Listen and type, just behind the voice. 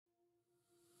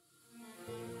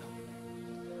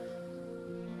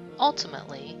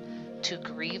Ultimately, to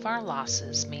grieve our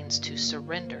losses means to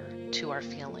surrender to our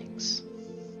feelings.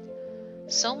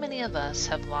 So many of us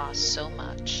have lost so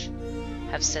much,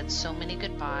 have said so many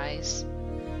goodbyes,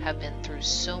 have been through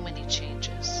so many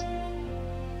changes.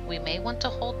 We may want to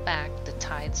hold back the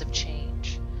tides of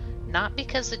change, not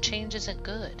because the change isn't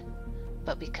good,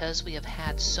 but because we have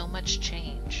had so much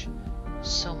change,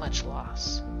 so much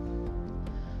loss.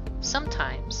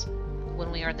 Sometimes,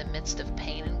 when we are in the midst of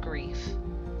pain and grief,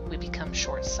 we become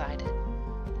short-sighted,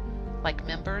 like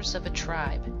members of a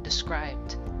tribe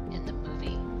described in the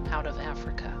movie Out of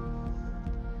Africa.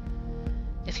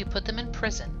 If you put them in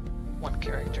prison, one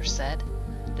character said,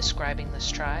 describing this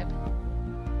tribe,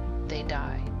 they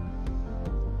die.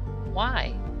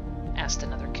 Why? Asked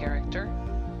another character.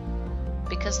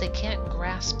 Because they can't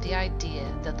grasp the idea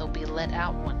that they'll be let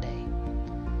out one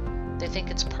day. They think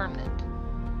it's permanent,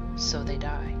 so they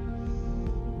die.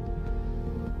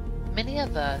 Many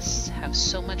of us have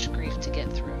so much grief to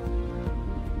get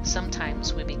through.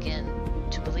 Sometimes we begin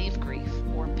to believe grief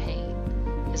or pain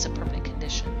is a permanent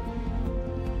condition.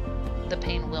 The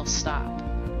pain will stop.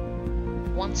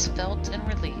 Once felt and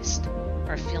released,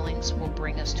 our feelings will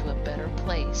bring us to a better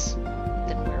place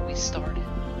than where we started.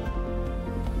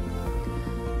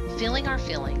 Feeling our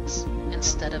feelings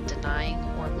instead of denying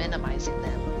or minimizing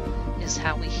them is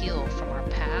how we heal from our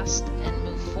past and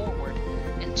move forward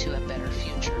into a better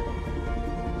future.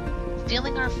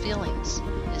 Feeling our feelings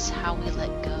is how we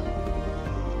let go.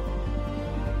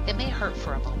 It may hurt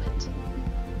for a moment,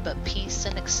 but peace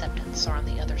and acceptance are on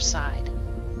the other side.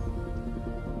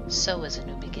 So is a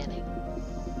new beginning.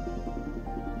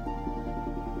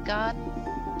 God,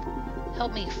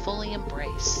 help me fully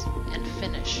embrace and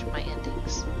finish my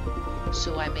endings,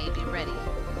 so I may be ready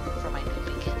for my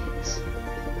new beginnings.